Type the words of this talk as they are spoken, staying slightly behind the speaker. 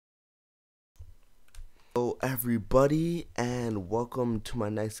Hello everybody and welcome to my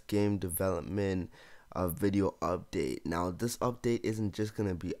next game development video update. Now this update isn't just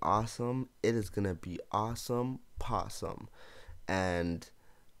gonna be awesome, it is gonna be awesome possum. And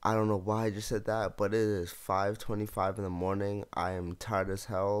I don't know why I just said that, but it is 5:25 in the morning. I am tired as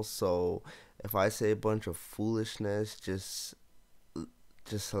hell, so if I say a bunch of foolishness, just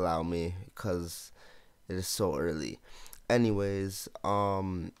allow me because it is so early. Anyways,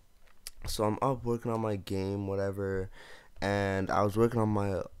 so I'm up working on my game, whatever, and I was working on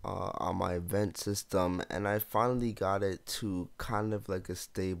my event system, and I finally got it to kind of like a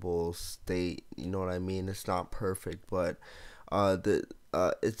stable state. You know what I mean? It's not perfect, but the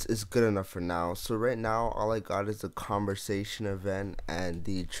it's good enough for now. So right now, all I got is the conversation event and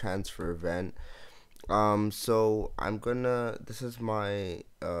the transfer event. So I'm gonna. This is my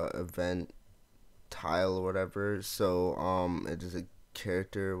event tile or whatever. So it is a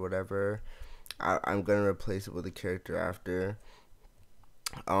character or whatever. I'm gonna replace it with a character after.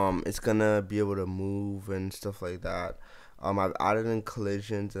 It's gonna be able to move and stuff like that. I've added in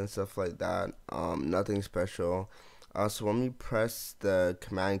collisions and stuff like that. Nothing special. So when we press the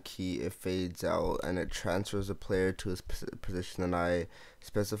command key, it fades out and it transfers the player to his position that I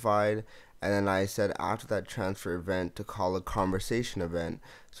specified. And then I said after that transfer event to call a conversation event.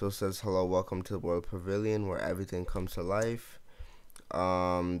 So it says, "Hello, welcome to the World Pavilion, where everything comes to life."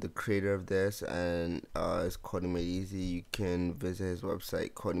 The creator of this and is Coding Made Easy. You can visit his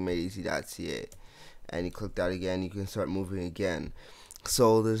website, codingmadeeasy.ca, and you click that again, you can start moving again.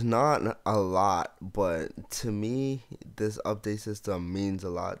 So there's not a lot, but to me, this update system means a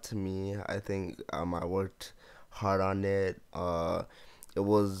lot to me. I think I worked hard on it. I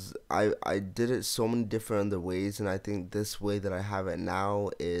did it so many different other ways, and I think this way that I have it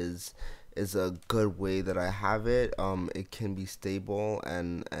now is a good way that I have it. It can be stable,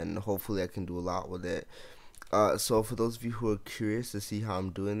 and hopefully I can do a lot with it. So for those of you who are curious to see how I'm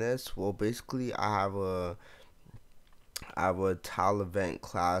doing this, well, basically I have a tile event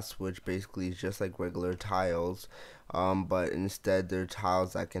class, which basically is just like regular tiles, but instead they're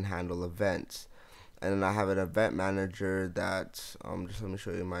tiles that can handle events. And then I have an event manager that just let me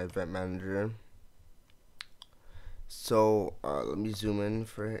show you my event manager. So let me zoom in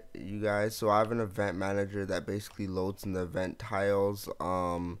for you guys. So I have an event manager that basically loads in the event tiles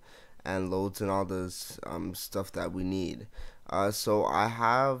and loads in all this stuff that we need. So I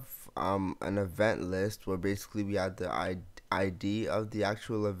have an event list where basically we have the ID of the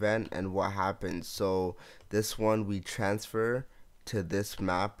actual event and what happens. So this one we transfer to this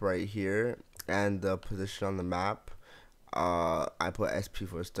map right here and the position on the map. I put SP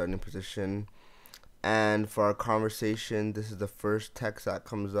for starting position. And for our conversation, this is the first text that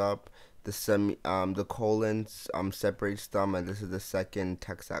comes up. The colons separates them, and this is the second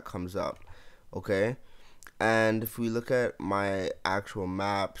text that comes up. Okay. And if we look at my actual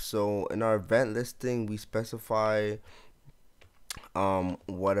map, so in our event listing, we specify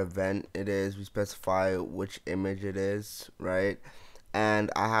what event it is. We specify which image it is, right?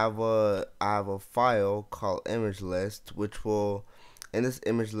 And I have a file called image list, which will in this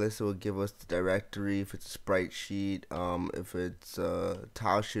image list it will give us the directory, if it's a sprite sheet, if it's a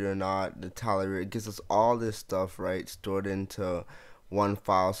tile sheet or not, the tile area. It gives us all this stuff, right, stored into one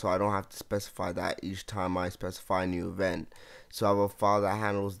file, so I don't have to specify that each time I specify a new event. So I have a file that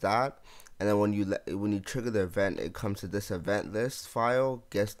handles that, and then when you trigger the event, it comes to this event list file,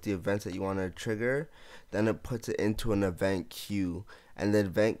 gets the events that you want to trigger, then it puts it into an event queue, and the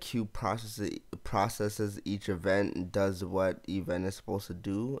event queue processes each event and does what event is supposed to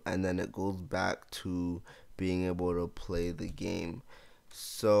do, and then it goes back to being able to play the game.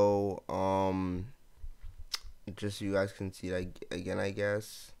 So just so you guys can see it again, I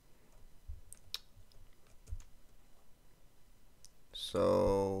guess.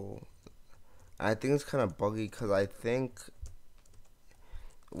 So I think it's kind of buggy because I think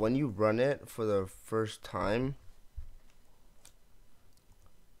when you run it for the first time,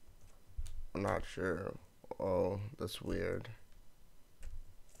 I'm not sure. Oh, that's weird.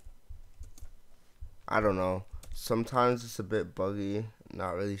 I don't know. Sometimes it's a bit buggy.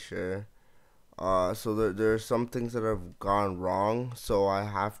 Not really sure. So there are some things that have gone wrong. So I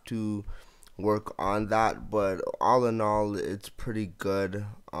have to work on that. But all in all, it's pretty good.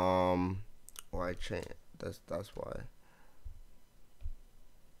 Why change? That's why.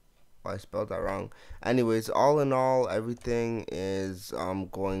 I spelled that wrong. Anyways, all in all, everything is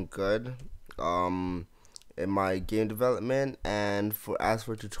going good. In my game development, and for as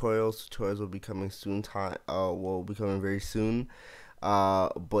for tutorials will be coming soon. Will be coming very soon.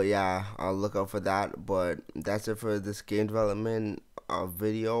 But yeah, I'll look out for that. But that's it for this game development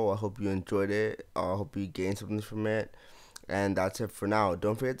video. I hope you enjoyed it. I hope you gained something from it. And that's it for now.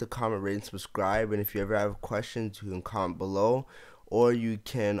 Don't forget to comment, rate, and subscribe. And if you ever have questions, you can comment below, or you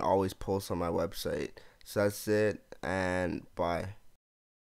can always post on my website. So that's it, and bye.